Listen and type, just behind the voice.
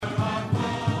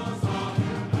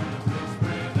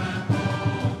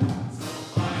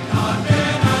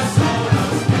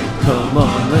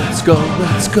let's go,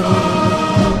 let's go.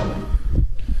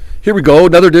 Here we go,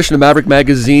 another edition of Maverick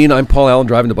Magazine. I'm Paul Allan,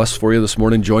 driving the bus for you this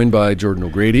morning, joined by Jordan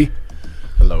O'Grady.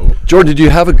 Hello. Jordan, did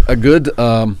you have a good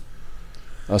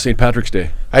St. Patrick's Day?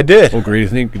 I did.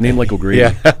 O'Grady, name like O'Grady.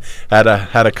 Yeah, had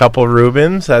a couple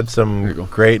Rubens, had some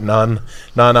great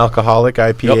non-alcoholic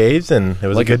IPAs, and it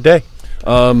was a good day.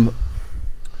 Connor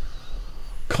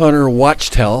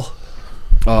Wachtel,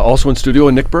 also in studio,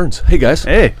 and Nick Burns. Hey guys.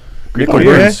 Hey. Nick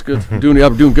Burns. Good. We're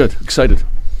doing good. Excited.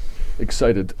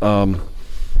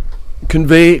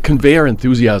 Convey our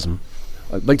enthusiasm.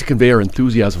 I'd like to convey our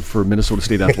enthusiasm for Minnesota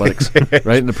State athletics,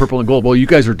 right? In the purple and gold. Well, you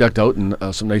guys are decked out in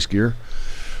some nice gear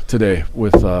today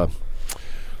with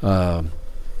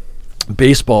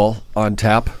baseball on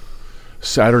tap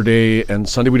Saturday and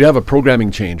Sunday. We do have a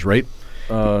programming change, right?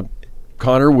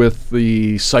 Connor, with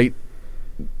the site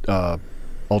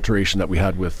alteration that we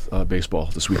had with baseball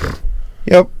this weekend.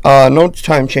 Yep. No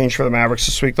time change for the Mavericks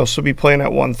this week. They'll still be playing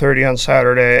at 1:30 on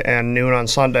Saturday and noon on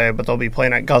Sunday, but they'll be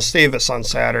playing at Gustavus on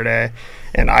Saturday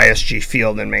and ISG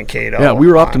Field in Mankato. Yeah, we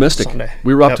were optimistic. Sunday.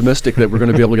 We were optimistic that we're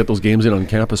going to be able to get those games in on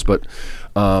campus, but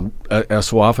as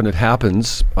so often it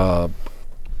happens,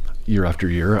 year after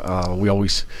year, we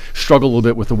always struggle a little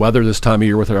bit with the weather this time of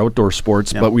year with our outdoor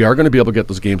sports, but we are going to be able to get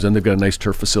those games in. They've got a nice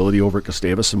turf facility over at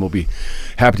Gustavus, and we'll be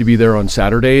happy to be there on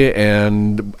Saturday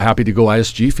and happy to go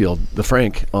ISG Field, the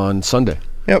Frank, on Sunday.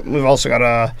 Yep, we've also got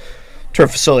a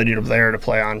turf facility there to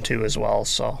play on too as well.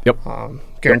 So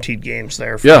guaranteed games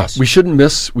there for us. we shouldn't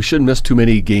miss too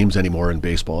many games anymore in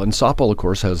baseball. And softball, of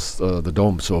course, has the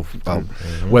dome, so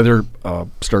weather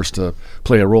starts to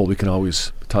play a role. We can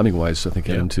always, timing-wise, I think,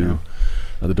 get into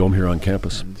the dome here on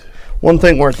campus. One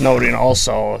thing worth noting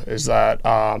also is that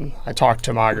I talked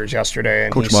to Moggers yesterday.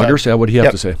 And Coach Moggers, what did he have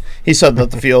to say? He said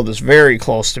that the field is very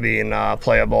close to being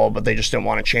playable, but they just didn't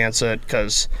want to chance it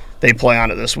because they play on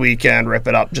it this weekend, rip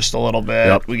it up just a little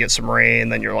bit. We get some rain,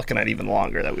 then you're looking at even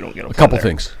longer that we don't get a couple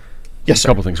things. Yes, sir. A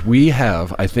couple things. We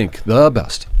have, I think, the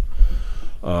best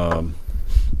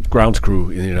grounds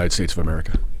crew in the United States of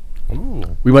America.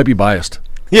 Ooh. We might be biased.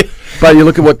 Yeah. But you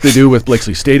look at what they do with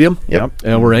Blakesley Stadium,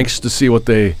 and we're anxious to see what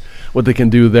they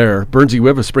can do there. Burnsy, we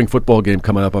have a spring football game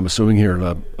coming up, I'm assuming, here in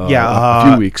a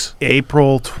few weeks.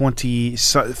 April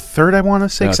 23rd, I want to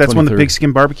say, because that's when the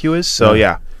Pigskin Barbecue is. So,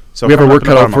 So we have our work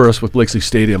cut out for us with Blakesley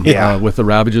Stadium, with the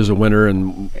ravages of winter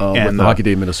and with the Hockey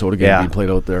Day Minnesota game being played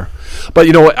out there. But,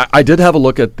 I did have a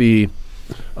look at the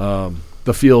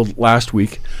field last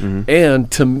week, and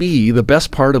to me, the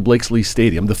best part of Blakesley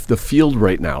Stadium, the field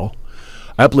right now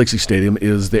at Blakesley Stadium,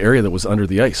 is the area that was under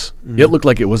the ice. It looked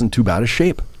like it wasn't too bad a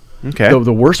shape. Okay.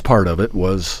 The worst part of it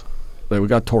was that we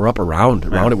got tore up around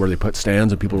it where they put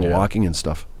stands and people were walking and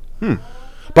stuff.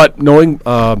 But knowing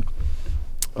the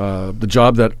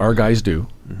job that our guys do,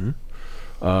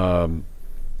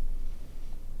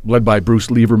 led by Bruce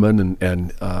Lieberman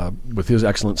and with his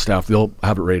excellent staff, they'll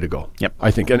have it ready to go. Yep. I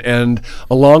think. And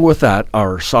along with that,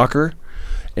 our soccer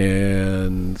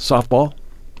and softball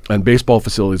and baseball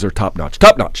facilities are top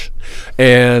notch.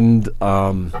 And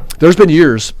there's been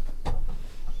years,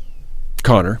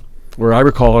 Connor, where I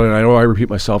recall, and I know I repeat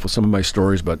myself with some of my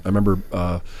stories, but I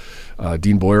remember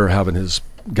Dean Boyer having his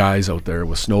guys out there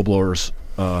with snowblowers.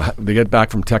 They get back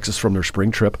from Texas from their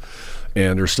spring trip,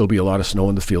 and there'll still be a lot of snow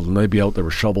in the field, and they'd be out there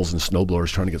with shovels and snowblowers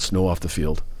trying to get snow off the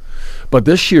field. But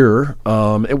this year,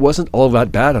 it wasn't all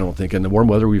that bad, I don't think, and the warm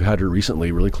weather we've had here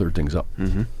recently really cleared things up.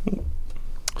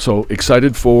 So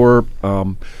excited for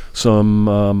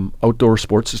some outdoor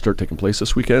sports to start taking place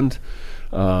this weekend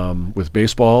with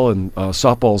baseball, and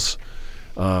softball's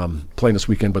playing this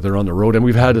weekend, but they're on the road, and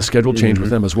we've had a schedule change with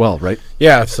them as well, right?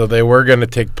 Yeah, so they were going to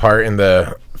take part in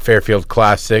the Fairfield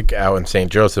Classic out in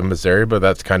St. Joseph, Missouri, but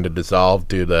that's kind of dissolved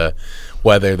due to the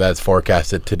weather that's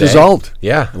forecasted today. Dissolved?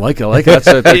 Yeah. I like it. Is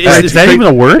that even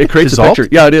a word? It creates dissolved? a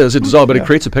picture. Yeah, it is. It dissolved, but it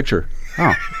creates a picture.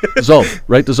 Oh. Dissolved,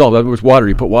 right? Dissolved. That was water.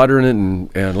 You put water in it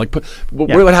and like put.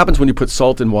 What happens when you put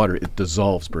salt in water? It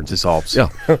dissolves, Burns. Dissolves. Yeah.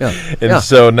 And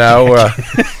so now...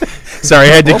 Sorry,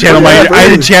 I had to channel my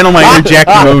inner Jack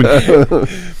Moon.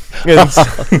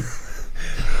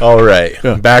 All right,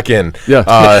 back in.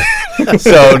 Yeah.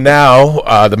 So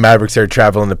now the Mavericks are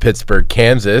traveling to Pittsburgh,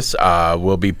 Kansas.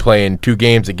 We'll be playing 2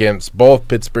 games against both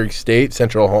Pittsburgh State,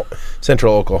 Central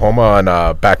Oklahoma on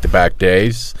back-to-back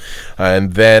days.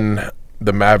 And then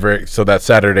the Mavericks, so that's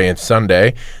Saturday and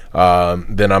Sunday.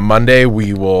 Then on Monday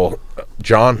we will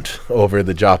jaunt over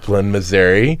the Joplin,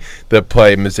 Missouri, to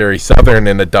play Missouri Southern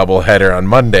in a doubleheader on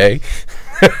Monday.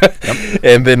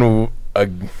 And then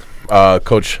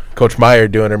Coach Meyer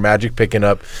doing her magic, picking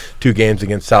up 2 games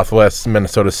against Southwest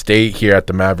Minnesota State here at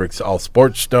the Mavericks All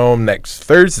Sports Dome next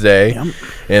Thursday,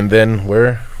 and then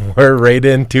we're right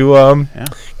into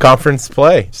conference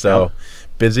play. So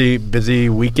busy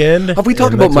weekend. Have we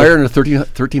talked about Meyer and the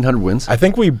 1,300 wins? I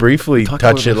think we briefly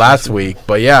touched it last week,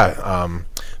 but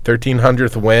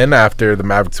 1,300th win after the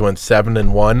Mavericks went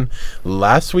 7-1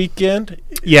 last weekend.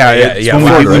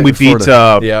 When we beat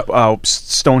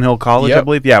Stonehill College, I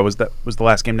believe. Yeah, that was the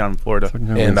last game down in Florida.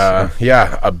 And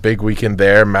a big weekend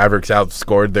there. Mavericks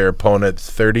outscored their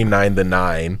opponents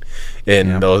 39-9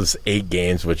 in those 8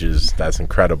 games, that's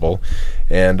incredible.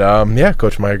 And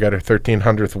Coach Meyer got her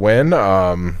 1,300th win,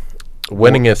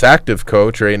 winningest active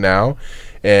coach right now,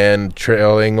 and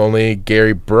trailing only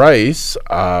Gary Bryce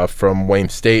from Wayne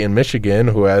State in Michigan,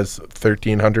 who has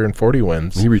 1,340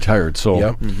 wins. He retired,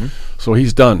 so so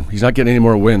he's done. He's not getting any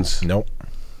more wins. Nope.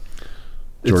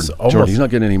 Jordan, he's not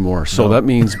getting any more. So that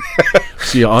means,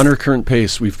 see, on her current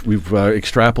pace, we've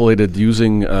extrapolated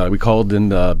using, we called in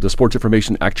the Sports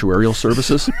Information Actuarial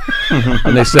Services,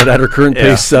 and they said at her current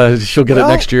pace, she'll get it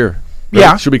next year. Right?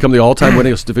 Yeah. She'll become the all-time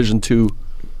winningest Division II.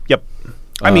 Yep.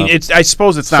 I mean, I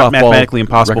suppose it's not mathematically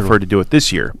impossible for her to do it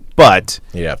this year, but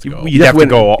you have to go. You have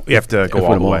to go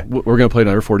all the way. We're going to play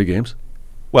another 40 games.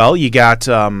 Well, you got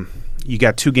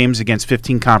 2 games against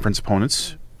 15 conference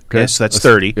opponents. Okay. Yes, that's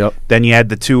 30. Yep. Then you had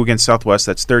the 2 against Southwest.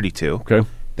 That's 32. Okay.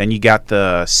 Then you got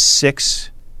the 6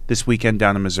 this weekend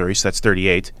down in Missouri. So that's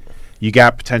 38. You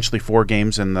got potentially 4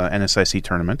 games in the NSIC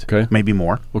tournament. Okay. Maybe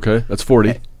more. Okay. That's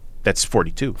 40. That's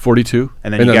 42. 42.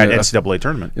 And then you got NCAA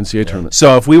tournament. NCAA tournament.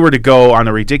 So if we were to go on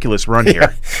a ridiculous run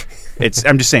here,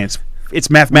 I'm just saying it's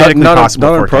mathematically possible.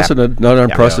 Not unprecedented. Not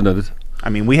unprecedented. I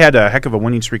mean, we had a heck of a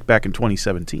winning streak back in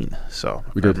 2017, so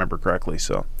if I remember correctly.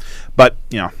 So, but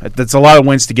that's a lot of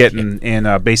wins to get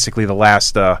in basically the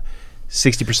last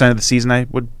 60% of the season. I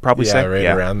would probably say,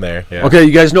 around there. Yeah. Okay,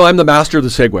 you guys know I'm the master of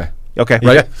the segue. Okay,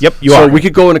 right? Yep, you are. So we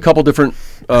could go in a couple different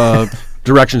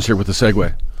directions here with the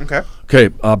segue. Okay,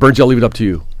 Burns, I'll leave it up to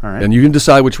you. All right. And you can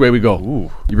decide which way we go.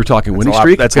 Ooh. You were talking winning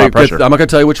streak. That's a lot of pressure. I'm not going to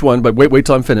tell you which one, but wait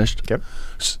till I'm finished. Okay.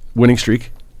 Winning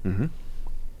streak. Mm-hmm.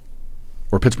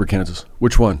 Or Pittsburgh, Kansas.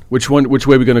 Which one? Which way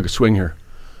are we going to swing here?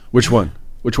 Which one?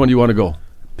 Which one do you want to go?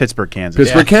 Pittsburgh, Kansas.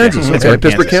 Pittsburgh, Kansas. Yeah. Okay,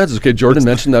 Pittsburgh, Kansas. Okay, Jordan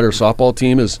mentioned that our softball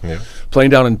team is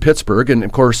playing down in Pittsburgh, and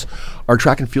of course, our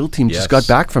track and field team just got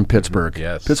back from Pittsburgh.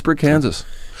 Yes. Pittsburgh, Kansas.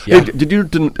 Yeah. Hey, did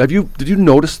you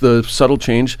notice the subtle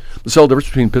change, the subtle difference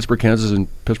between Pittsburgh, Kansas, and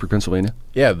Pittsburgh, Pennsylvania?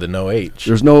 Yeah, the no H.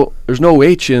 There's no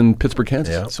H in Pittsburgh,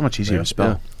 Kansas. Yeah. It's so much easier to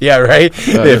spell. Yeah, right.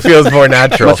 It feels more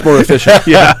natural. Much more efficient.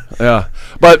 Yeah.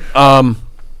 But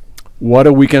what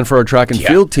a weekend for our track and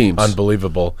field teams.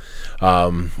 Unbelievable.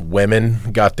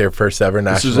 Women got their first ever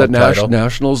national title. This is at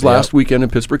Nationals last weekend in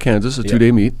Pittsburgh, Kansas, a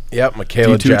 2-day meet. Yep,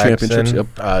 Michaela D2 Jackson,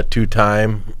 championships,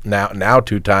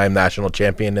 two-time national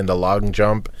champion in the long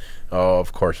jump. Oh,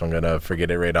 of course, I'm going to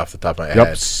forget it right off the top of my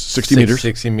head. 60 meters.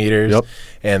 60 meters. Yep.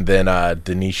 And then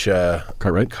Denisha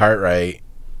Cartwright.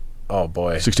 Oh,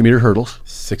 boy. 60-meter hurdles.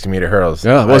 60-meter hurdles.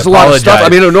 Yeah, well, it's a lot of stuff. I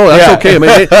mean, no, that's okay. I mean,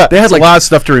 they had like a lot of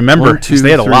stuff to remember. 1, 2,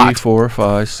 they had a 3, lot. 4,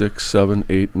 5, 6, 7,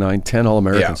 8, 9, 10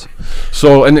 All-Americans. Yeah.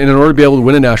 So, and in order to be able to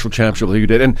win a national championship like you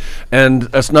did, and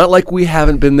it's not like we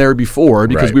haven't been there before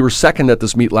because we were second at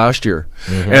this meet last year.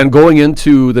 Mm-hmm. And going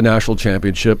into the national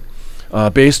championship,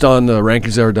 based on the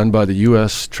rankings that are done by the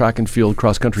U.S. Track and Field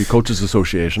Cross Country Coaches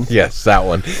Association. Yes, that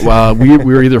one. We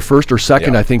were either first or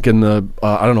second, I think, in the,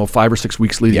 5 or 6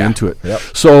 weeks leading into it. Yep.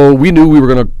 So we knew we were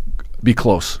going to be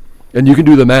close. And you can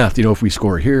do the math, if we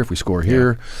score here,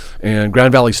 And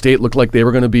Grand Valley State looked like they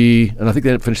were going to be, and I think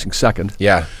they ended up finishing second.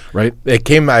 Yeah. Right? It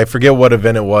came, I forget what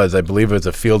event it was. I believe it was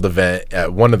a field event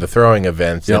at one of the throwing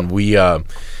events. Yep. And we,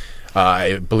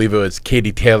 I believe it was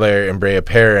Katie Taylor and Brea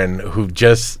Perrin who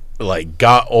just,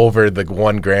 got over the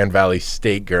one Grand Valley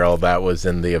State girl that was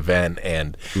in the event,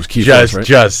 and it was key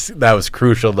just that was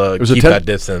crucial to keep that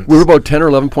distance. We were about 10 or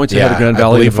 11 points ahead of Grand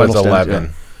Valley. I believe it was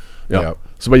 11. Yeah. Yep.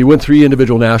 So, but you win 3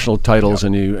 individual national titles,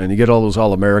 and you get all those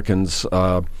All-Americans.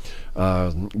 You're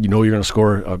going to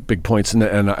score big points,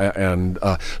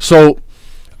 so.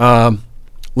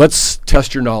 Let's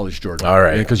test your knowledge, Jordan. All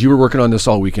right. Because you were working on this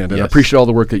all weekend, and I appreciate all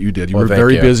the work that you did. You were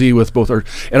very busy with both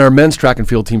our men's track and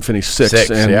field team finished sixth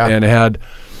and had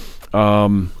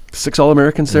 6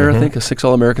 All-Americans there, I think. 6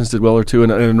 All-Americans did well or two.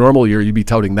 And in a normal year, you'd be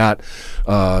touting that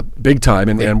big time.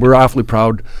 And we're awfully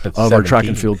proud of our track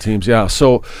and field teams. Yeah.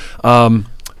 So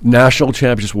national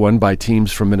championships won by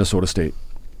teams from Minnesota State.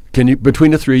 Can you,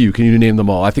 between the three of you, can you name them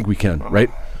all? I think we can, right?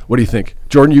 What do you think?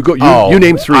 Jordan, you go. You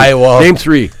name 3. I will. Name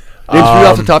 3. Name 3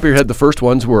 off the top of your head. The first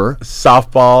ones were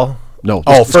softball, No.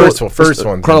 Oh, Let's go- first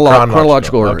one.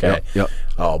 Chronological order. Okay. Yep.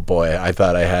 Oh boy, I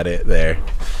thought I had it there.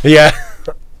 Yeah.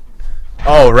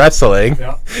 Oh, wrestling.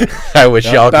 Yeah. I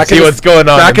wish y'all could see what's going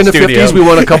on. Back in the studio. 50s, we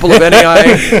won a couple of NAI.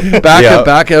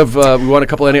 Yeah. We won a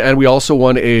couple of NAI, and we also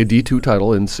won a D2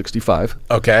 title in '65.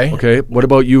 Okay. Okay. What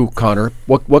about you, Connor?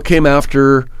 What came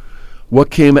after? What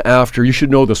came after? You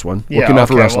should know this one. What came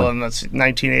after wrestling? Well, then that's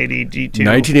 1980 D2.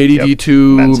 1980 Yep.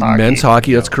 D2 men's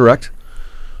hockey. That's correct.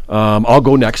 I'll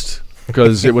go next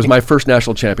because it was my first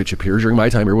national championship here. During my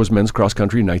time here was men's cross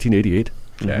country in 1988.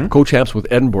 Okay. Co-champs with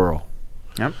Edinburgh.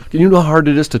 Yep. Can you know how hard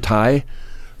it is to tie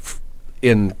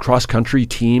in cross country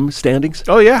team standings?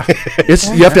 Oh yeah. It's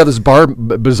you have to have this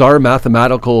bizarre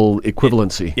mathematical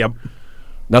equivalency. Yep.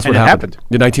 That's And what it happened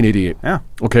in 1988. Yeah.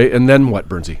 Okay, and then what,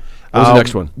 Bernsey? What was the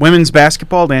next one? Women's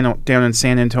basketball down in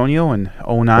San Antonio in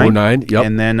 09. 09, yep.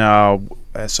 And then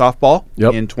softball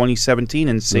Yep. in 2017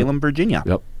 in Salem, Virginia.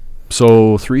 Yep.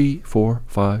 So 3, 4,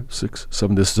 5, 6,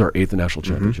 7. This is our 8th national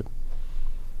championship.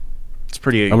 It's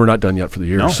pretty. And we're not done yet for the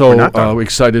year. No, So we're not done.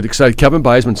 excited. Kevin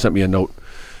Beisman sent me a note,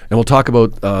 and we'll talk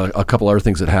about a couple other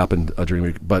things that happened during the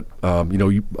week. But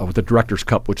with the Directors'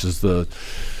 Cup, which is the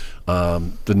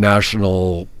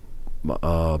national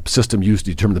system used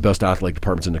to determine the best athletic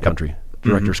departments in the country,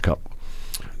 Directors' Cup.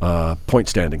 Point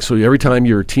standing. So every time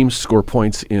your teams score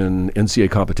points in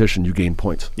NCAA competition, you gain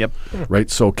points. Yep. Right.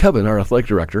 So Kevin, our athletic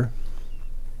director,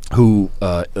 who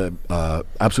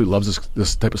absolutely loves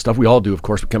this type of stuff. We all do, of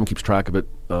course, but Kevin keeps track of it.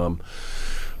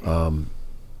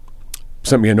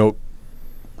 Sent me a note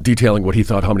detailing what he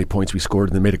thought, how many points we scored,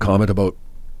 and then made a comment about,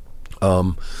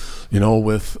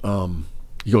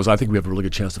 he goes, I think we have a really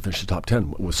good chance to finish the top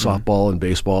 10 with softball and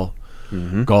baseball,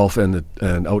 golf and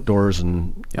outdoors,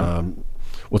 and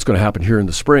what's going to happen here in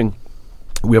the spring.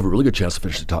 We have a really good chance to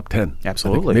finish the top 10.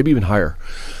 Absolutely. Maybe even higher.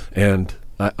 And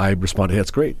I responded, hey,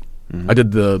 that's great. I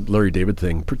did the Larry David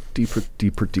thing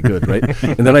pretty good, right?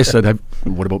 And then I said,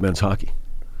 what about men's hockey?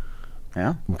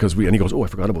 Yeah. Because and he goes, oh, I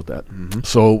forgot about that.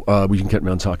 So we can get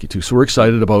men's hockey too. So we're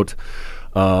excited about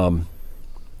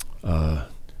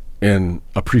and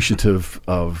appreciative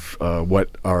of what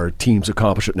our teams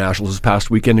accomplished at Nationals this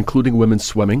past weekend, including women's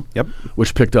swimming. Yep.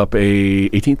 Which picked up a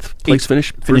 18th place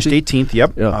finish. Finished Bernsey? 18th.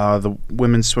 Yep. Yeah. The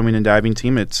women's swimming and diving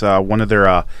team. It's one of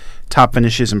their top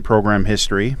finishes in program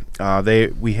history.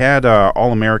 We had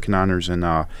All-American honors in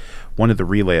one of the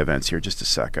relay events here. Just a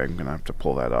sec. I'm going to have to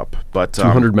pull that up. But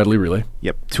 200 medley relay.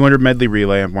 Yep, 200 medley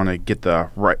relay. I want to get the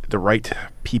right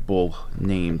people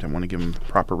named. I want to give them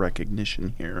proper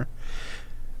recognition here.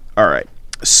 All right.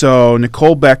 So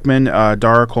Nicole Beckman,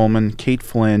 Dara Coleman, Kate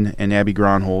Flynn, and Abby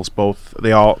Gronholz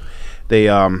they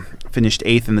finished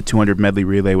 8th in the 200 medley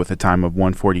relay with a time of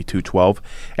 1:42.12.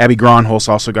 Abby Gronholz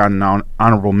also got an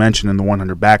honorable mention in the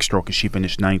 100 backstroke as she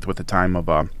finished 9th with a time of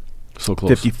So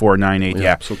close. 54.98.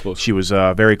 Yeah, so close. She was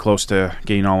very close to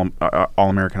getting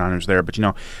all-American honors there. But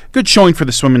good showing for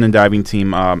the swimming and diving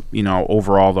team.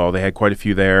 Overall though, they had quite a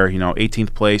few there.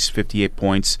 18th place, 58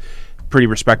 points. Pretty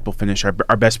respectable finish. Our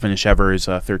best finish ever is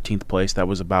 13th place. That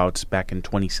was about back in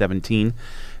 2017.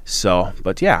 So,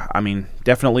 but yeah, I mean,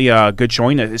 definitely a good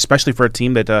showing, especially for a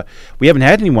team that we haven't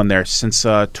had anyone there since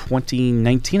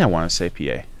 2019, I want to say,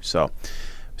 PA. So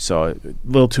a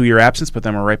little 2-year absence, but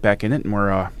then we're right back in it, and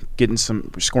we're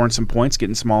scoring some points,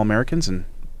 getting some All-Americans, and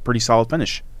pretty solid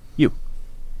finish. You,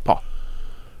 Paul.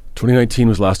 2019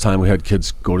 was last time we had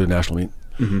kids go to national meet.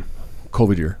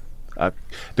 COVID year.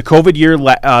 The COVID year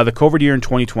in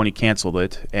 2020 canceled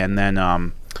it, and then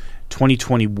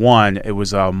 2021 it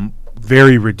was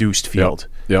very reduced field.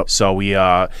 Yep. So we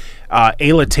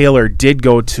Ayla Taylor did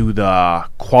go to the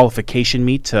qualification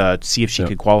meet to see if she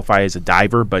could qualify as a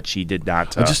diver, but she did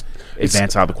not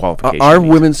advance out of the qualification. Our meet.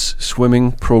 women's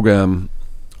swimming program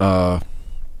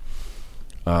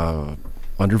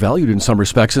undervalued in some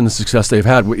respects in the success they've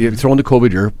had. Throw in the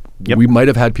COVID year, we might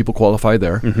have had people qualify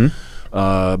there.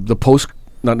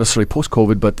 Not necessarily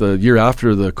post-COVID, but the year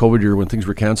after the COVID year when things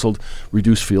were canceled,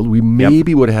 reduced field, we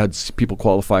maybe would have had people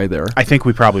qualify there. I think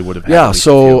we probably would have had. Yeah,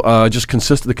 so just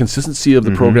the consistency of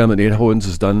the program that Nate Hoens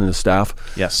has done and his staff.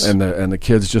 Yes. And the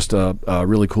kids, just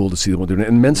really cool to see them doing it.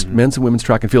 And men's and women's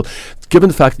track and field. Given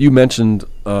the fact that you mentioned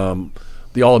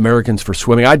the All-Americans for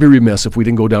swimming, I'd be remiss if we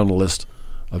didn't go down the list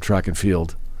of track and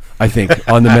field, I think,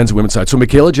 on the men's and women's side. So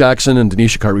Michaela Jackson and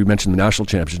Denisha Carter, we mentioned the national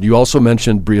champions. You also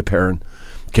mentioned Bria Perrin,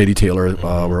 Katie Taylor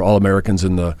were All-Americans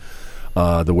in the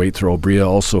weight throw. Bria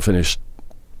also finished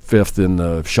 5th in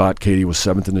the shot. Katie was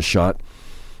 7th in the shot.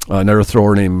 Another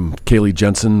thrower named Kaylee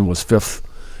Jensen was 5th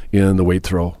in the weight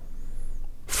throw.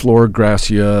 Flora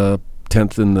Gracia,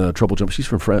 10th in the treble jump. She's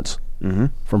from France.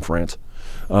 From France.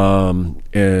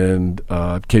 and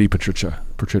Katie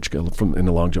Petrichka from in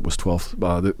the long jump was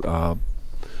 12th.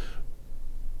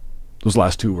 Those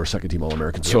last two were second-team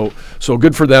All-Americans. Yep. So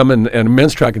good for them. And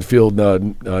men's track and field,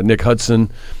 Nick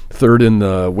Hudson, third in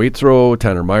the weight throw.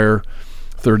 Tanner Meyer,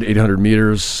 third 800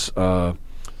 meters. Did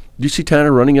you see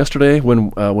Tanner running yesterday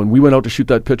when we went out to shoot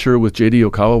that picture with J.D.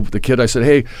 Okawa, the kid? I said,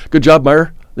 "Hey, good job,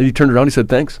 Meyer." Then he turned around. He said,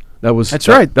 "Thanks." That's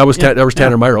right. That was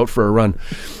Tanner Meyer out for a run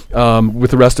with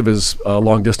the rest of his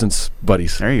long-distance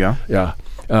buddies. There you go. Yeah.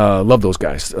 Love those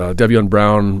guys. Devion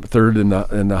Brown, third in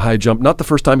the high jump. Not the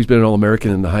first time he's been an All-American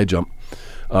in the high jump.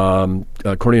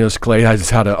 Cornelius Clay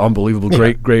has had an unbelievable,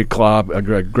 great club, a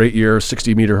great year.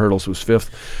 60-meter hurdles was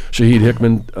fifth. Shahid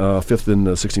Hickman, fifth in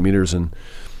the 60 meters, and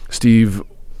Steve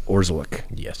Orzelik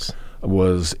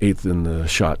was eighth in the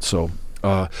shot. So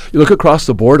you look across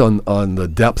the board on the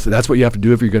depth. That's what you have to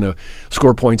do if you're going to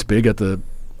score points big at the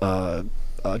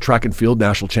track and field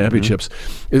national championships.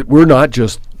 We're not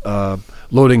just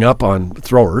loading up on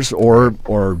throwers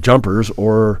or jumpers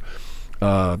or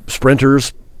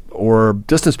sprinters or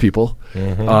distance people.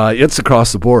 It's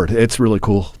across the board. It's really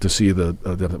cool to see the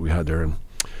depth that we had there, and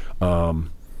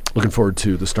looking forward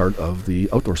to the start of the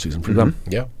outdoor season for them.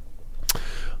 Yeah.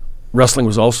 Wrestling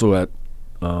was also at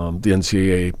the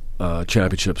NCAA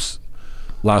championships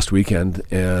last weekend,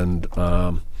 and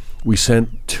we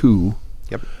sent two.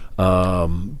 Yep.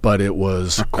 But it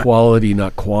was quality,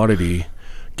 not quantity,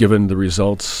 given the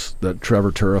results that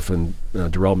Trevor Turriff and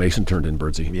Darrell Mason turned in,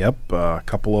 Birdsey. Yep, a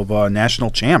couple of national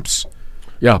champs.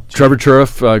 Yeah, Trevor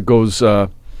Turriff goes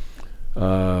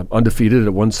undefeated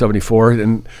at 174,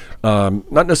 and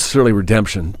not necessarily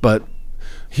redemption, but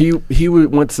he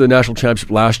went to the national championship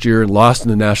last year and lost in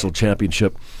the national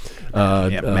championship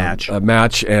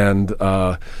match, and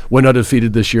went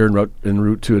undefeated this year en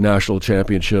route to a national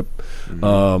championship.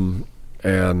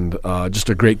 And just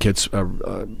a great kid.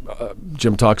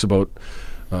 Jim talks about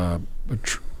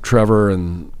Trevor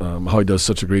and how he does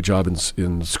such a great job in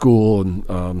school,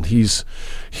 and is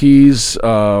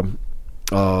a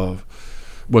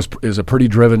pretty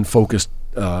driven, focused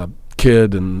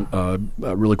kid, and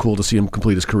really cool to see him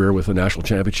complete his career with a national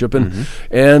championship.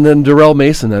 And then Darrell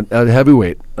Mason at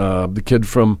heavyweight, the kid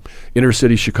from inner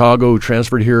city Chicago who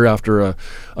transferred here after a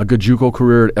good JUCO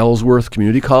career at Ellsworth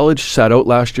Community College, sat out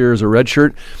last year as a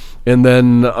redshirt, and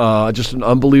then just an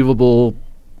unbelievable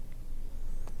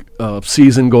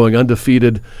season, going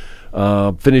undefeated,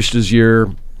 finished his year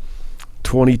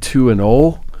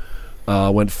 22-0.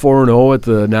 Went 4-0 at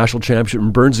the national championship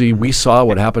in Bernsey. We saw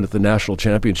what happened at the national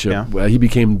championship. Yeah. He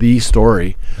became the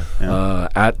story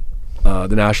at the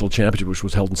national championship, which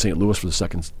was held in St. Louis for the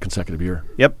second consecutive year.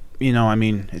 Yep.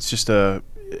 It's just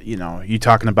you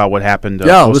talking about what happened.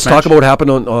 Let's talk about what happened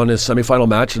on his semifinal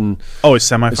match. And his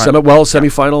semifinal.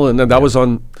 Semifinal, and then that was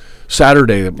on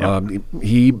Saturday.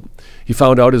 He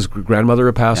found out his grandmother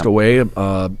had passed away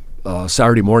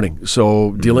Saturday morning.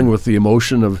 So dealing with the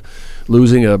emotion of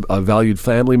losing a valued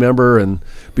family member and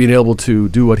being able to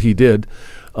do what he did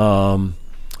on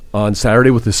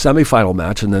Saturday with his semifinal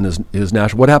match, and then his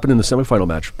national. What happened in the semifinal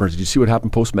match, Burns? Did you see what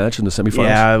happened post-match in the semifinals?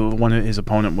 Yeah, one of his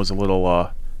opponent was a little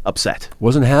upset.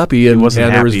 Wasn't happy, and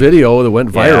there was video that went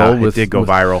viral. Yeah, it did go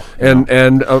viral.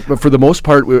 And for the most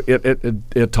part,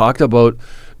 it talked about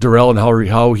Darrell and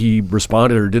how he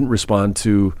responded or didn't respond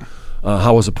to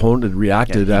how his opponent had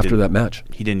reacted after that match.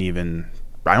 He didn't even.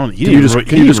 Can you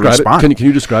describe it? Can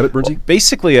you describe it, Bernsey? Well,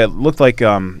 basically, it looked like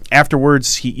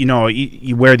afterwards,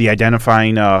 you wear the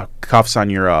identifying cuffs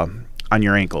on your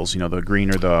ankles. The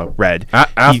green or the red. What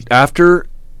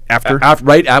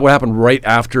happened right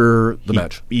after the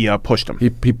match? He pushed him.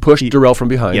 He pushed Darrell from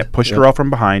behind. Yeah, pushed Darrell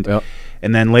from behind. Yep.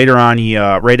 And then later on, he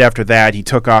right after that, he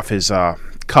took off his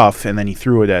cuff and then he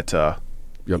threw it at.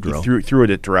 He threw it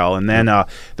at Darrell, and then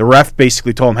the ref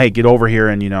basically told him, "Hey, get over here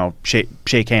and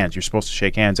shake hands. You're supposed to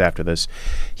shake hands after this."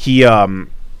 It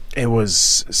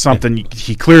was something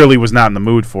he clearly was not in the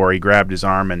mood for. He grabbed his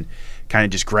arm and kind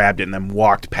of just grabbed it and then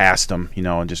walked past him,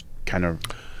 and just kind of,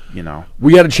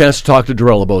 We had a chance to talk to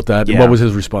Darrell about that. Yeah. And what was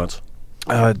his response?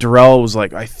 Darrell was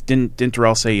like, didn't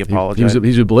Darrell say he apologized?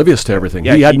 He's oblivious to everything.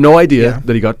 Yeah, he had no idea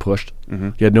that he got pushed.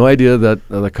 Mm-hmm. He had no idea that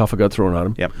the cuff got thrown on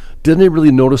him. Yep. Didn't he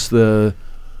really notice the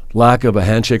lack of a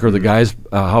handshake or the guys,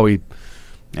 how he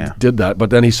did that? But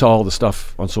then he saw all the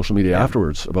stuff on social media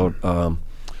afterwards about the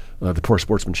poor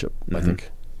sportsmanship, I think.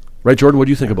 Right, Jordan? What do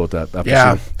you think about that?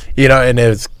 And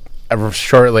it was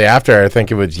shortly after, I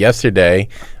think it was yesterday,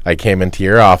 I came into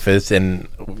your office and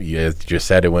you just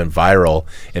said it went viral,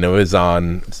 and it was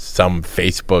on some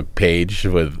Facebook page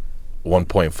with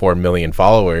 1.4 million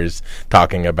followers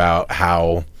talking about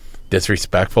how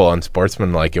disrespectful,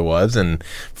 unsportsmanlike it was, and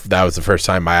that was the first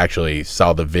time I actually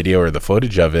saw the video or the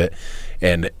footage of it,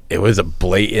 and it was a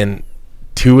blatant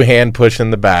 2-hand push in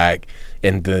the back,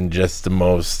 and then just the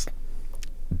most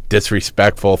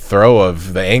disrespectful throw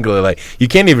of the angle. Like, you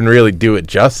can't even really do it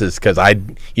justice, because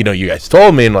you guys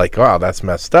told me, and like, wow, that's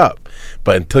messed up,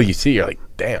 but until you see, you're like,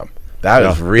 damn, that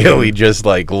is really just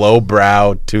like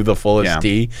lowbrow to the fullest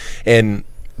T. And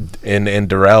in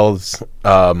Darrell's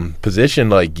position,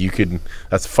 like,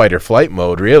 that's fight or flight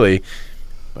mode, really.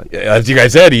 But as you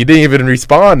guys said, he didn't even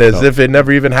respond, as if it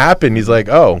never even happened. He's like,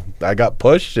 "Oh, I got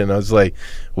pushed," and I was like,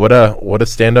 "What a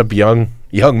stand-up young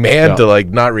man to like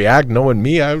not react." Knowing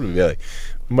me, I would be like,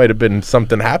 might have been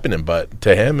something happening. But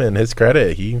to him and his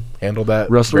credit, he handled that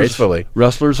gracefully.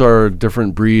 Wrestlers are a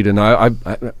different breed, and I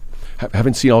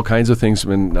haven't seen all kinds of things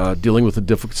when dealing with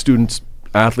the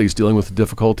athletes dealing with the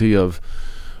difficulty of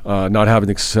not having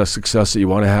the success that you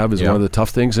want to have is one of the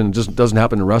tough things, and it just doesn't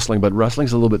happen in wrestling. But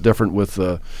wrestling's a little bit different with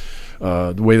the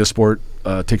way the sport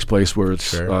takes place, where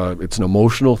it's an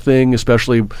emotional thing,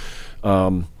 especially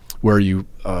where you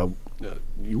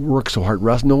work so hard.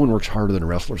 No one works harder than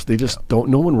wrestlers. They just don't.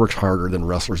 No one works harder than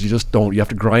wrestlers. You just don't. You have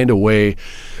to grind away,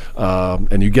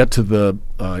 and you get to the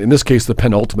in this case the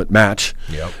penultimate match,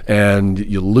 and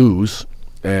you lose,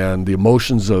 and the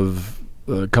emotions of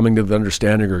coming to the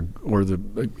understanding or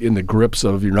in the grips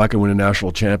of you're not going to win a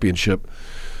national championship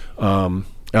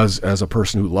as a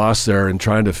person who lost there, and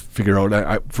trying to figure out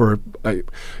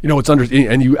it's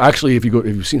and you actually if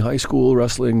you've seen high school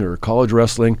wrestling or college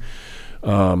wrestling,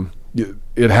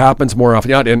 it happens more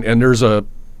often. And there's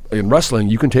in wrestling,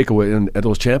 you can take away at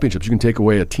those championships, you can take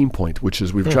away a team point, which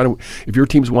is if your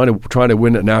teams trying to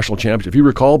win a national championship. If you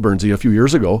recall, Bernsey, a few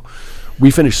years ago, we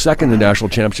finished second in the national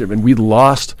championship, and we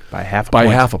lost by half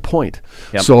a point.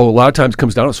 Yep. So a lot of times it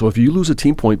comes down to, so if you lose a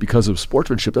team point because of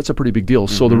sportsmanship, that's a pretty big deal.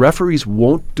 Mm-hmm. So the referees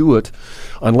won't do it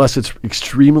unless it's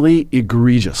extremely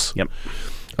egregious. Yep.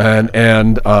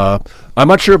 And I'm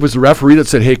not sure if it was the referee that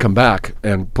said, "Hey, come back,"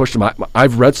 and pushed him.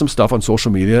 I've read some stuff on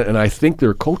social media, and I think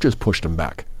their coaches pushed him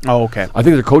back. Oh, okay. I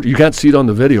think their coach. You can't see it on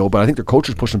the video, but I think their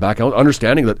coaches pushed him back,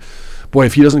 understanding that, boy,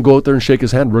 if he doesn't go out there and shake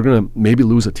his hand, we're going to maybe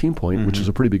lose a team point, which is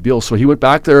a pretty big deal. So he went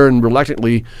back there and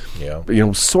reluctantly,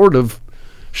 sort of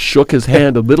shook his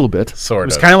hand a little bit. It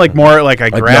was kind of like more like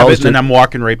I grab it and then I'm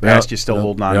walking right past you, still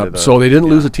holding on to the... So they didn't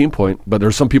lose a team point, but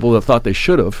there's some people that thought they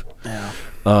should have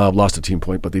lost a team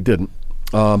point, but they didn't.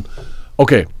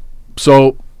 Okay,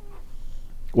 so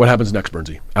what happens next,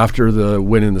 Bernsey? After the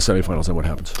win in the semifinals, then what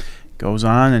happens? Goes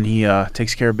on and he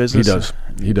takes care of business.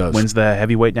 He does. Wins the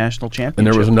heavyweight national championship. And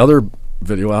there was another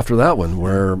video after that one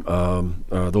where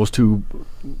those two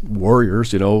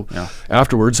warriors,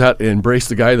 afterwards embraced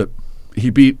the guy that he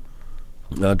beat,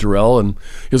 Darrell, and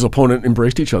his opponent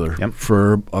embraced each other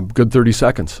for a good 30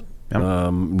 seconds,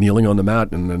 kneeling on the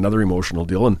mat, and another emotional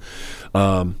deal. And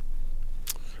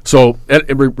so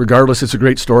regardless, it's a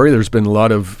great story. There's been a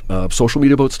lot of social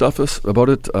media about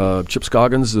it. Chip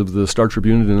Scoggins of the Star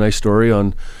Tribune did a nice story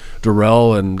on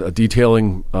Darrell and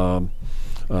detailing some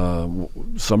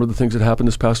of the things that happened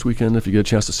this past weekend. If you get a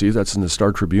chance to see it, that's in the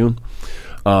Star Tribune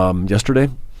yesterday.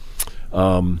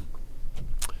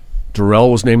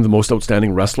 Darrell was named the most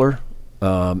outstanding wrestler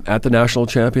at the national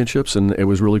championships, and it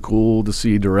was really cool to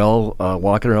see Darrell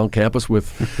walking around campus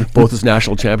with both his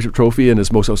national championship trophy and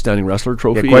his most outstanding wrestler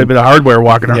trophy. Quite a bit of hardware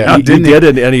walking around. He did,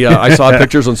 and I saw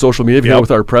pictures on social media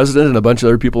with our president and a bunch of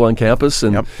other people on campus,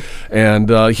 and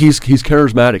he's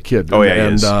charismatic kid. Oh yeah,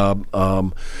 and he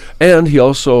is. And he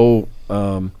also,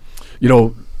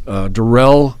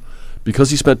 Darrell,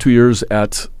 because he spent 2 years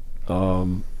at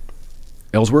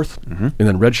Ellsworth, and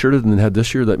then redshirted, and then had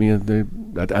this year.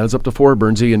 That adds up to 4,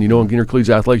 Bernsey. And in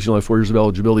intercollegiate athletics, you only have 4 years of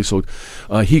eligibility, so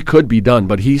he could be done.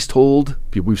 But he's told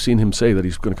people, we've seen him say that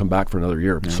he's going to come back for another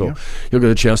year, so he'll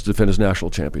get a chance to defend his national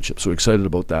championship. So excited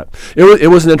about that. It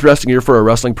was an interesting year for our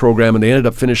wrestling program, and they ended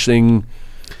up finishing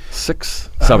seventh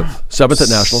at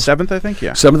nationals. 7th, I think.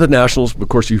 Yeah, 7th at nationals. Of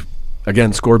course, you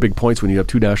again score big points when you have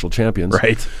 2 national champions,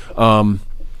 right?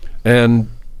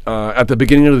 At the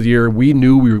beginning of the year, we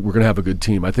knew we were going to have a good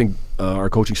team. I think our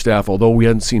coaching staff, although we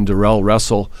hadn't seen Darrell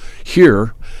wrestle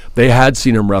here, they had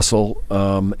seen him wrestle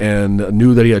and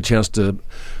knew that he had a chance to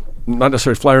not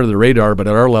necessarily fly under the radar, but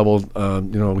at our level,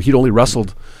 he'd only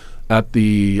wrestled at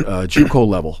the JUCO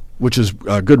level, which is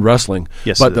good wrestling.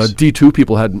 Yes, but the D2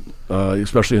 people hadn't,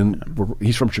 especially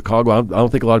he's from Chicago. I don't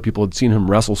think a lot of people had seen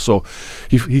him wrestle. So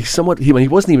he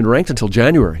wasn't even ranked until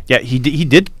January. Yeah, he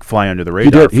did fly under the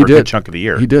radar for a good chunk of the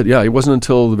year. He did. Yeah, it wasn't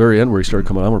until the very end where he started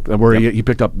coming on, where he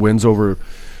picked up wins over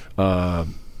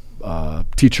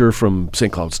teacher from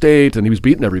St. Cloud State, and he was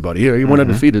beating everybody. He went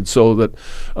undefeated, so that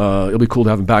it'll be cool to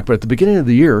have him back. But at the beginning of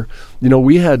the year,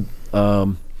 we had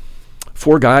 3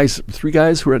 guys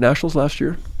who were at Nationals last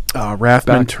year.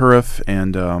 Raffman, Turif,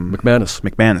 and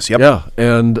McManus. Yep. Yeah,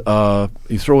 and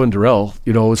you throw in Darrell,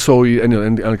 so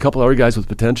and a couple other guys with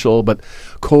potential, but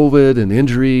COVID and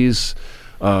injuries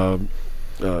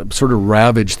sort of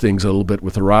ravaged things a little bit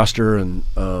with the roster, and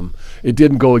it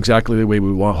didn't go exactly the way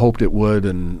we hoped it would,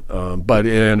 and but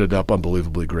it ended up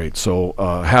unbelievably great. So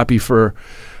happy for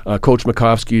Coach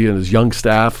Makovsky and his young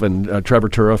staff, and Trevor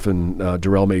Turif and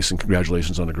Darrell Mason.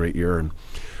 Congratulations on a great year, and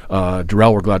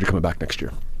Darrell, we're glad you're coming back next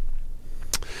year.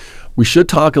 We should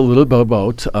talk a little bit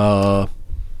about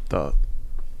what do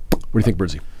you think,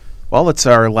 Birdsey? Well, it's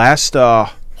our last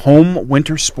home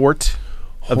winter sport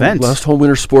event. Last home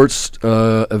winter sports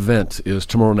event is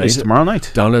tomorrow night. It's tomorrow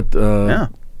night. Down at the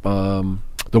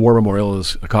War Memorial,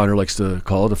 as Connor likes to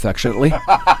call it affectionately.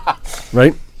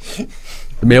 Right?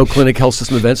 The Mayo Clinic Health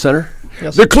System Event Center.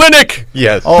 Yes. The clinic!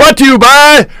 Yes. Brought to you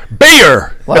by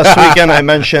Bayer! Last weekend I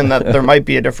mentioned that there might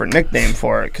be a different nickname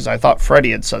for it because I thought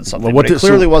Freddie had said something, but it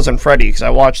clearly wasn't Freddie because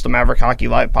I watched the Maverick Hockey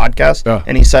Live podcast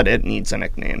and he said it needs a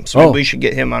nickname. So maybe we should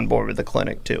get him on board with the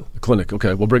clinic too. The clinic,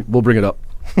 okay. We'll bring it up.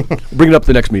 Bring it up at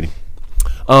the next meeting.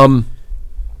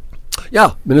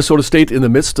 Minnesota State in the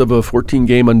midst of a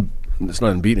 14-game it's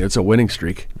not unbeaten. It's a winning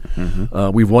streak.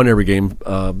 We've won every game.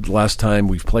 The last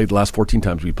 14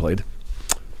 times we played.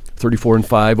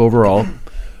 34-5 overall.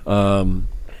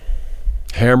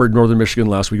 Hammered Northern Michigan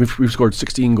last week. We've scored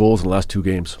 16 goals in the last 2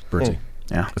 games, Bertie.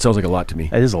 Yeah. That sounds like a lot to me.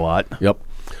 That is a lot. Yep.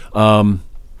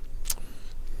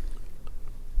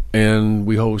 And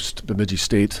we host Bemidji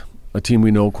State, a team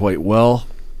we know quite well,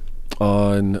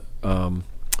 on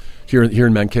here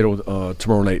in Mankato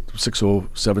tomorrow night,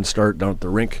 6:07 start down at the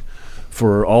rink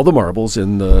for all the marbles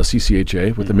in the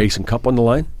CCHA with the Mason Cup on the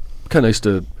line. Kind of nice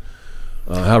to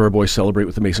have our boys celebrate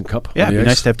with the Mason Cup. Yeah, it'd be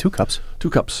nice to have 2 cups. 2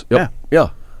 cups. Yep. Yeah.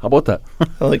 How about that?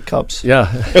 I like cups. Yeah.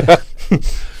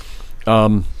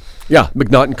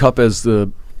 McNaughton Cup as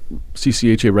the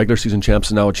CCHA regular season champs,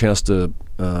 and now a chance to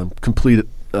complete it,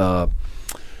 the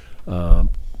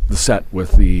set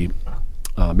with the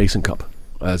Mason Cup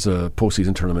as a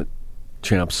postseason tournament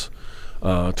champs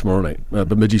tomorrow night.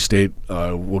 Bemidji State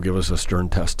will give us a stern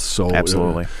test. So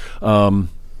absolutely.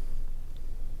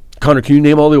 Connor, can you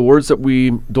name all the awards that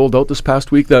we doled out this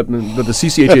past week that the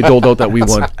CCHA doled out that we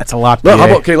won? That's a lot.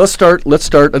 No, okay, let's start.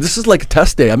 This is like a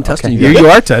test day. I'm testing you. You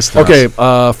are testing. Okay,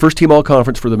 first team all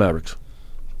conference for the Mavericks.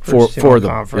 Four of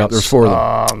them. Yeah, there's 4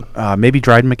 of them. Maybe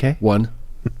Dryden McKay. 1.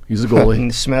 He's a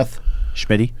goalie. Smith.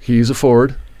 Schmitty. He's a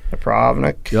forward.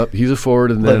 Napravnik. Yep, he's a forward,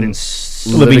 and then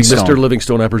Livingstone. Mr.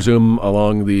 Livingstone, I presume,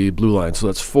 along the blue line. So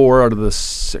that's 4 out of the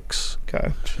 6.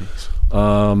 Okay.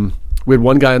 We had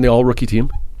 1 guy on the all-rookie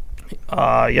team.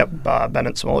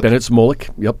 Bennett Smolik. Bennett Smolik,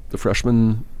 yep, the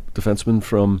freshman defenseman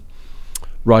from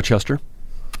Rochester.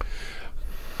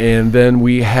 And then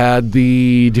we had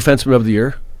the defenseman of the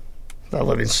year.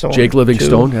 Livingstone. Jake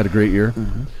Livingstone had a great year.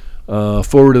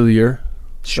 Forward of the year.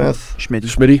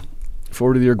 Schmitty.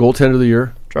 Forward of the year. Goaltender of the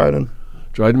year. Dryden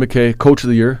McKay. Coach of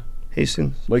the year.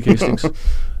 Hastings. Mike Hastings.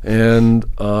 And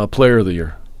player of the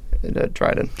year.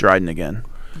 Dryden again.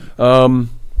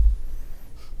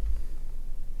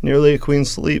 Nearly a clean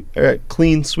sweep, PA.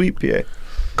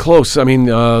 Close. I mean,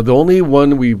 the only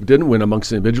one we didn't win amongst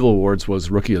the individual awards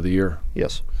was Rookie of the Year.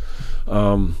 Yes.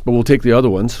 But we'll take the other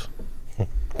ones.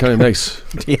 Kind of nice.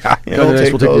 Yeah. Kind of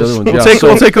nice. We'll take the other ones.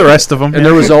 We'll take the rest of them. And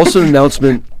there was also an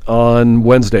announcement on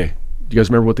Wednesday. Do you guys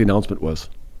remember what the announcement was?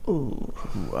 Ooh.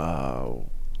 Wow.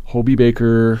 Hobie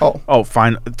Baker.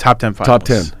 Fine. Top 10 finalists. Top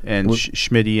 10. And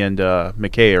Schmitty and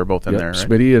McKay are both in there, right?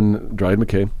 Schmitty and Dryden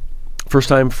McKay. First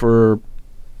time for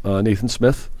Nathan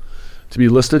Smith to be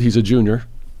listed. He's a junior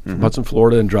from Hudson,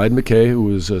 Florida, and Dryden McKay, who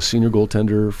was a senior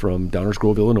goaltender from Downers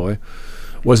Grove, Illinois,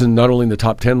 wasn't not only in the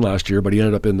top 10 last year, but he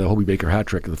ended up in the Hobie Baker hat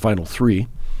trick in the final 3.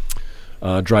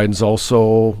 Dryden's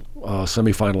also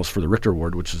semifinalist for the Richter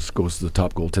Award, which goes to the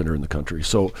top goaltender in the country.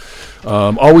 So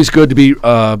always good to be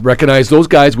recognized. Those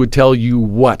guys would tell you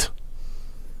what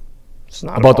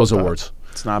about those awards.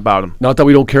 It's not about them. Not that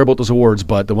we don't care about those awards,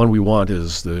 but the one we want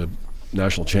is the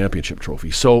National Championship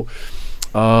trophy. So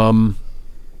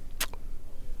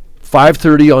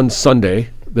 5:30 on Sunday,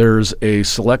 there's a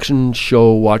selection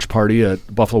show watch party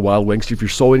at Buffalo Wild Wings. If you're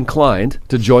so inclined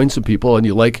to join some people and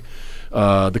you like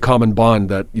the common bond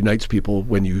that unites people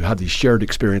when you have these shared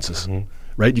experiences,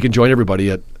 right? You can join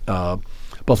everybody at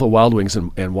Buffalo Wild Wings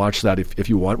and watch that if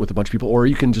you want with a bunch of people, or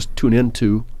you can just tune in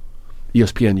to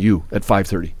ESPNU at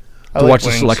 5:30. to watch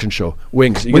the selection show.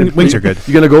 Wings. Wings are good.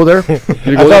 You going to go there? I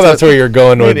thought that's where you're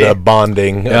going with the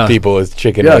bonding people with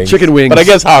chicken wings. Yeah, chicken wings. But I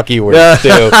guess hockey works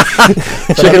too.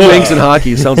 Chicken wings and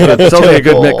hockey. Sounds good. Sounds like a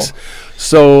good mix.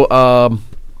 So,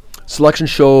 selection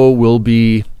show will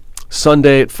be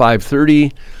Sunday at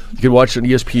 5:30. You can watch it on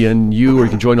ESPNU, or you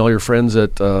can join all your friends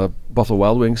at Buffalo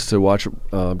Wild Wings to watch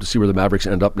to see where the Mavericks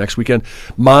end up next weekend.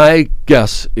 My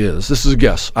guess is, this is a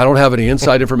guess, I don't have any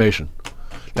inside information.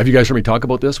 Have you guys heard me talk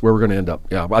about this, where we're going to end up?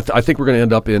 Yeah, I think we're going to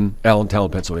end up in Allentown,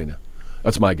 Pennsylvania.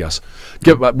 That's my guess.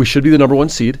 We should be the number one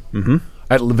seed. Mm-hmm.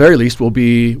 At the very least, we'll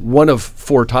be one of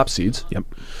 4 top seeds. Yep.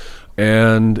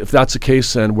 And if that's the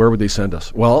case, then where would they send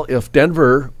us? Well, if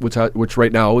Denver, which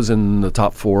right now is in the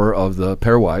top 4 of the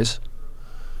pairwise,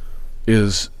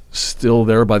 is still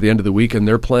there by the end of the week, and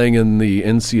they're playing in the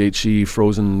NCHC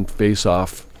Frozen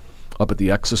Face-Off up at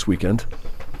the X this weekend.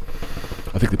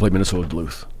 I think they play Minnesota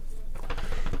Duluth.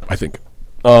 I think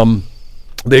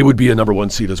they would be a number one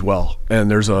seed as well.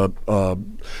 And there's a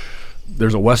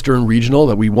Western Regional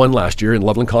that we won last year in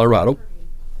Loveland, Colorado.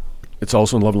 It's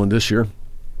also in Loveland this year,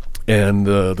 and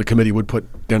the committee would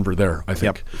put Denver there, I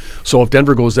think. Yep. So if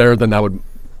Denver goes there, then that would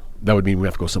mean we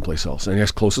have to go someplace else. And the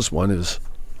next closest one is,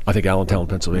 I think, Allentown,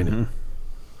 Pennsylvania.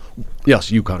 Mm-hmm.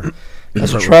 Yes, you, Connor.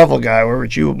 As a travel guy, where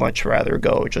would you much rather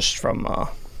go? Just from. I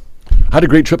had a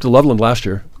great trip to Loveland last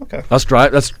year. Okay.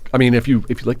 I mean, if you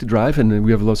like to drive, and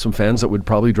we have some fans that would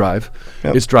probably drive,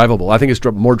 it's drivable. I think it's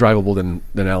more drivable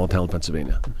than Allentown,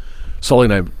 Pennsylvania. Sully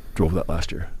and I drove that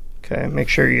last year. Okay, make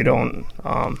sure you don't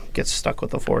get stuck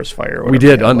with the forest fire. We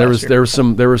did.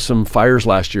 There were some fires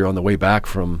last year on the way back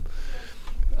from.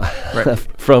 Right.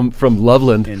 from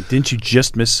Loveland. And didn't you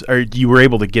just miss? Or you were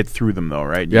able to get through them though,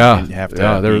 right? There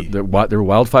were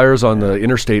wildfires on the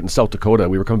interstate in South Dakota.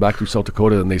 We were coming back through South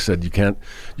Dakota, and they said you can't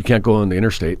go on the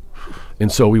interstate,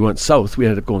 and so we went south. We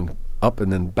ended up going up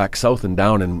and then back south and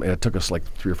down, and it took us like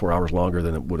 3 or 4 hours longer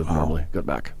than it would have normally got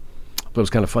back. But it was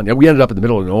kind of fun. Yeah, we ended up in the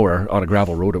middle of nowhere on a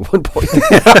gravel road at one point.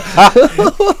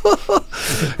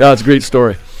 Yeah, it's a great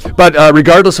story. But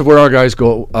regardless of where our guys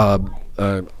go,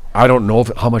 I don't know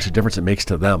how much a difference it makes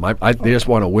to them. They just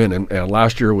want to win, and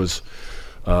last year was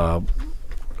one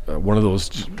of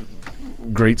those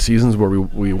great seasons where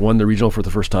we won the regional for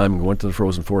the first time and went to the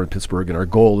Frozen Four in Pittsburgh. And our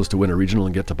goal is to win a regional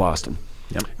and get to Boston.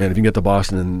 Yep. And if you can get to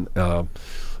Boston,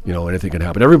 anything can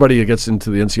happen. Everybody that gets into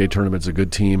the NCAA tournament is a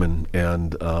good team,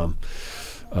 and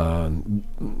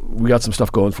we got some stuff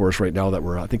going for us right now that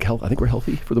I think we're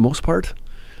healthy for the most part.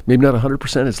 Maybe not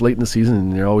 100%. It's late in the season,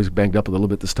 and you're always banged up a little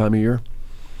bit this time of year.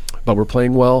 But we're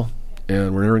playing well,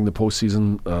 and we're entering the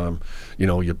postseason.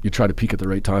 You try to peak at the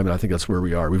right time, and I think that's where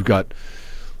we are. We've got,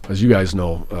 as you guys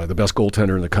know, the best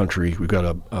goaltender in the country. We've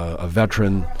got a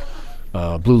veteran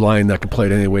blue line that can play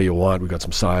it any way you want. We've got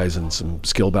some size and some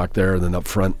skill back there, and then up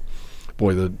front,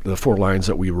 boy, the 4 lines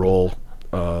that we roll.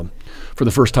 For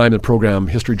the first time in program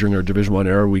history during our Division I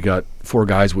era, we got 4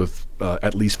 guys with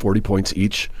at least 40 points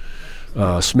each.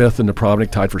 Smith and Napravnik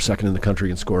tied for second in the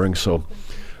country in scoring, so...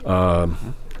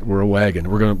 we're a wagon.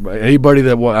 We're going to anybody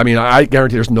that I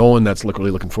guarantee there's no one that's really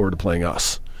looking forward to playing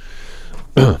us.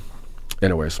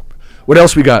 Anyways, what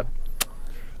else we got?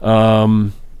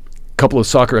 Couple of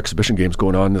soccer exhibition games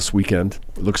going on this weekend,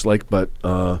 it looks like, but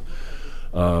the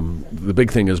big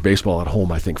thing is baseball at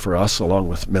home, I think, for us, along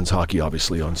with men's hockey,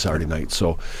 obviously, on Saturday night.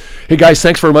 So, hey, guys,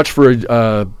 thanks very much for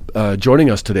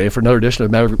joining us today for another edition of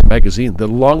Maverick Magazine, the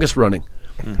longest-running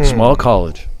small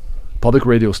college public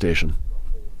radio station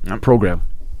program.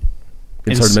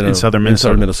 In southern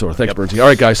Minnesota. Thanks, Bernsey. All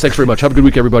right, guys. Thanks very much. Have a good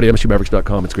week, everybody.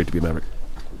 MSUMavericks.com. It's great to be a Maverick.